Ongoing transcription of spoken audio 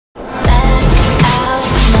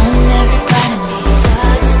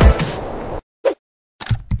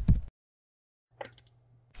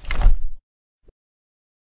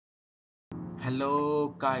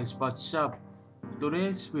Hello guys, what's up?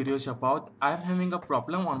 Today's video is about I'm having a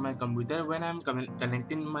problem on my computer when I'm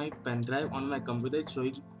connecting my pen drive on my computer. It's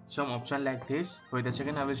showing some option like this. Wait a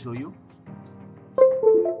second, I will show you.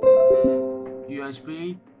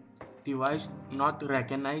 USB device not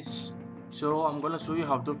recognized. So I'm gonna show you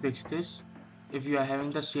how to fix this if you are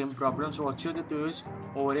having the same problem. So what you have to do is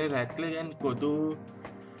over here right click and go to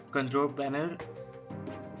control panel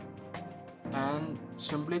and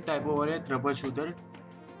simply type over here troubleshooter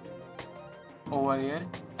over here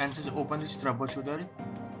and just open this troubleshooter.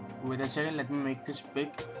 Wait a second, let me make this big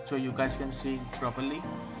so you guys can see it properly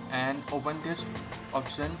and open this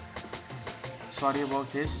option. Sorry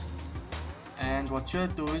about this. And what you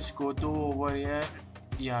do is go to over here,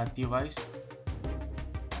 device,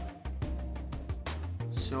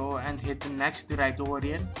 so and hit the next right over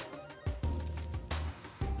here.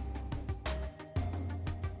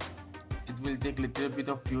 It will take little bit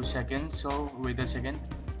of few seconds, so wait a second.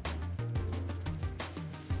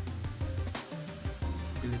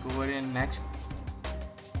 Click over here next.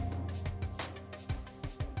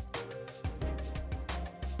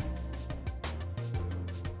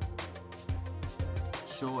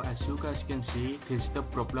 So as you guys can see, this is the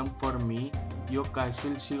problem for me. You guys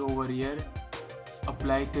will see over here,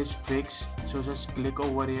 apply this fix. So just click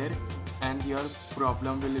over here and your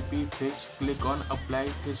problem will be fixed. Click on apply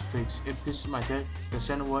this fix. If this method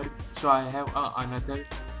doesn't work, so I have another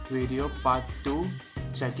video part 2.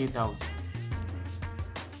 Check it out.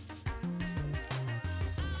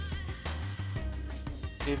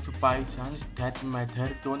 If by chance that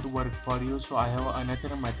method don't work for you, so I have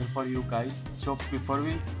another method for you guys. So before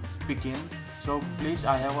we begin, so please,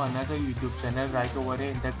 I have another YouTube channel right over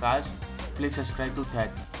here in the cards. Please subscribe to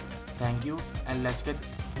that. Thank you, and let's get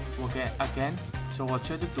okay again. So what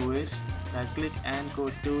you have to do is right click and go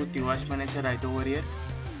to device manager right over here.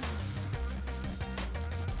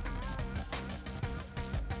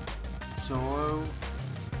 So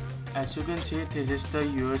as you can see, this is the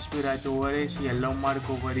USB right over here, is yellow mark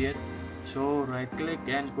over here. So right click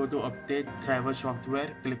and go to update driver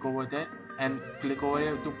software, click over there and click over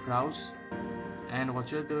here to browse. And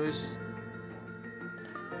what you do is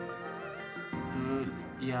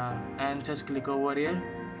and just click over here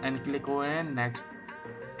and click over here next.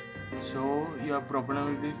 So your problem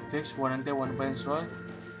will be fixed, one point solved.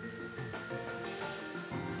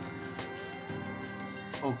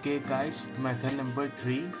 Okay guys, method number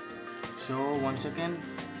 3. So once again,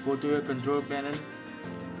 go to your control panel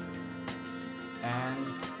and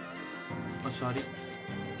sorry,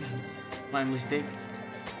 my mistake.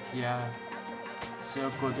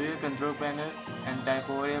 So go to your control panel and type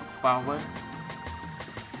over here power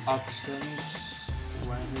options.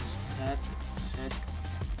 Where is that? Set.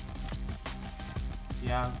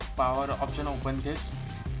 Power option. Open this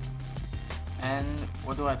and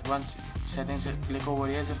go to advanced settings. Click over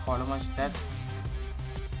here. Just follow my steps.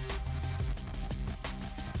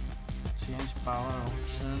 Change power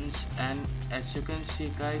options, and as you can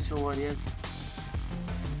see guys over here,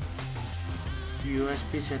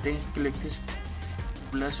 USB settings, click this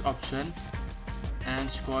plus option and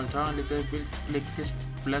scroll down a little bit, click this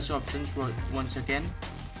plus options once again.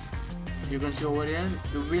 You can see over here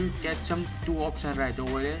you will get some 2 options right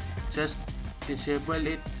over here. Just disable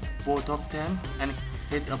it, both of them, and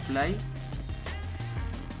hit apply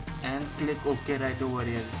and click OK right over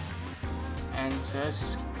here and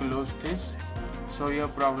just close this. So your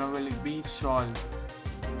problem will be solved.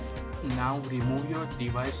 Now remove your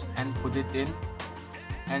device and put it in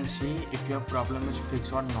and see if your problem is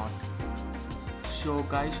fixed or not. So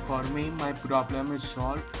guys, for me my problem is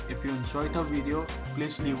solved. If you enjoyed the video,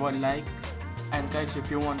 please leave a like, and guys,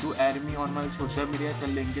 if you want to add me on my social media, the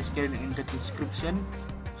link is given in the description.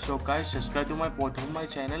 So guys, subscribe to both of my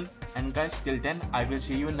channel, and guys, till then I will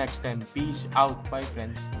see you next time. Peace out. Bye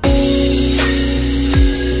friends.